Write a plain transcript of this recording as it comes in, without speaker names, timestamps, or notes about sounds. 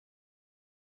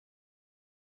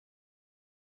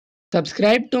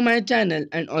Subscribe to my channel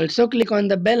and also click on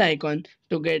the bell icon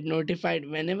to get notified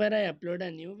whenever I upload a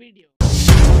new video.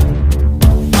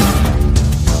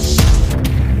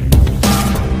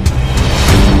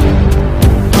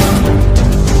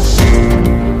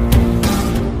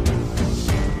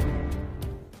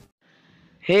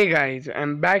 Hey guys,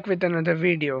 I'm back with another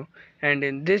video, and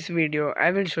in this video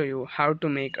I will show you how to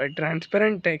make a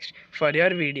transparent text for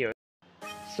your videos.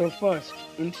 So first,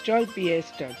 install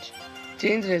PS Touch.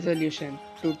 Change resolution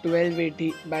to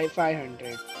 1280 by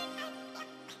 500.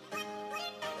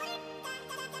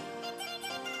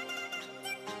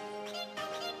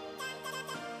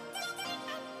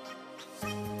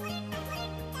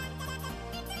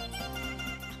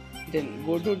 Then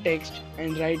go to text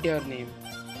and write your name.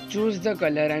 Choose the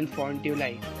color and font you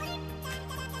like.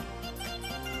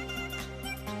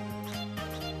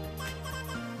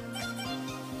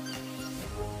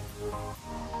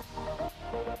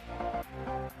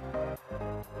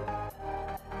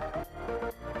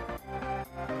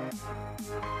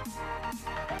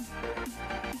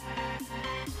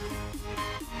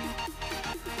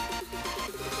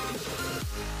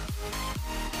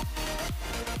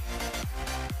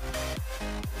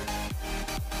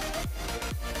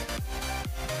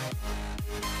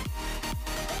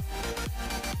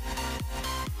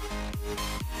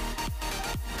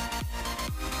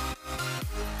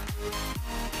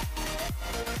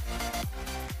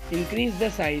 Increase the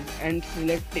size and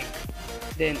select tick.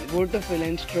 Then go to fill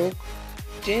and stroke.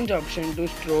 Change option to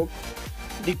stroke.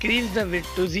 Decrease the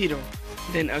width to 0.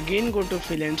 Then again go to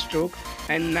fill and stroke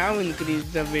and now increase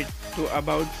the width to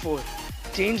about 4.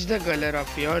 Change the color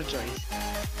of your choice.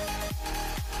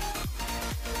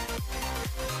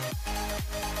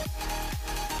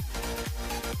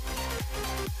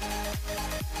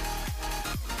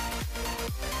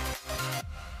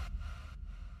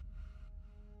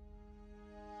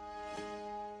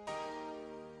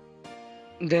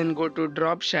 Then go to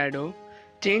drop shadow,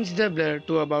 change the blur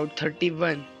to about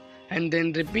 31 and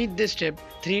then repeat this step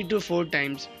 3 to 4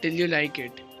 times till you like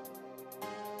it.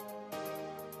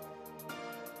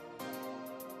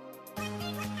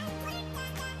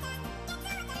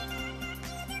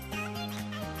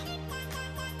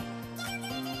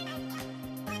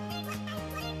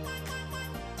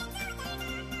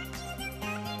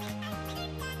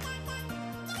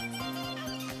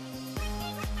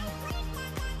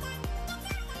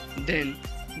 Then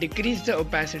decrease the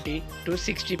opacity to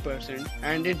 60%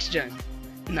 and it's done.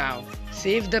 Now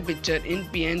save the picture in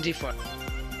PNG format.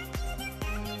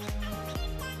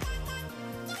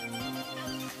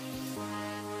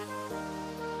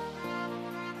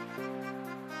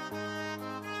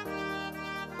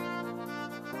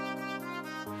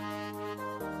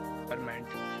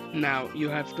 Now you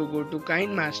have to go to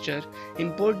KineMaster,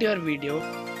 import your video.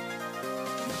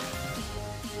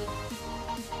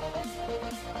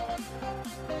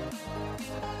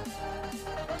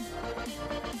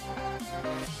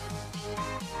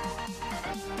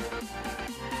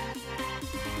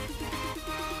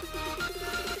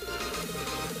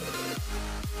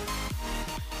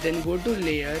 Then go to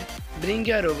layer, bring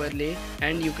your overlay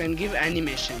and you can give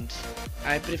animations.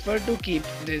 I prefer to keep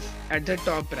this at the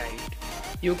top right.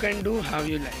 You can do how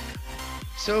you like.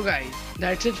 So guys,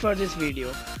 that's it for this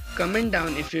video. Comment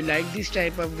down if you like this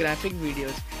type of graphic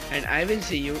videos and I will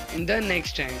see you in the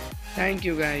next time. Thank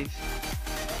you guys.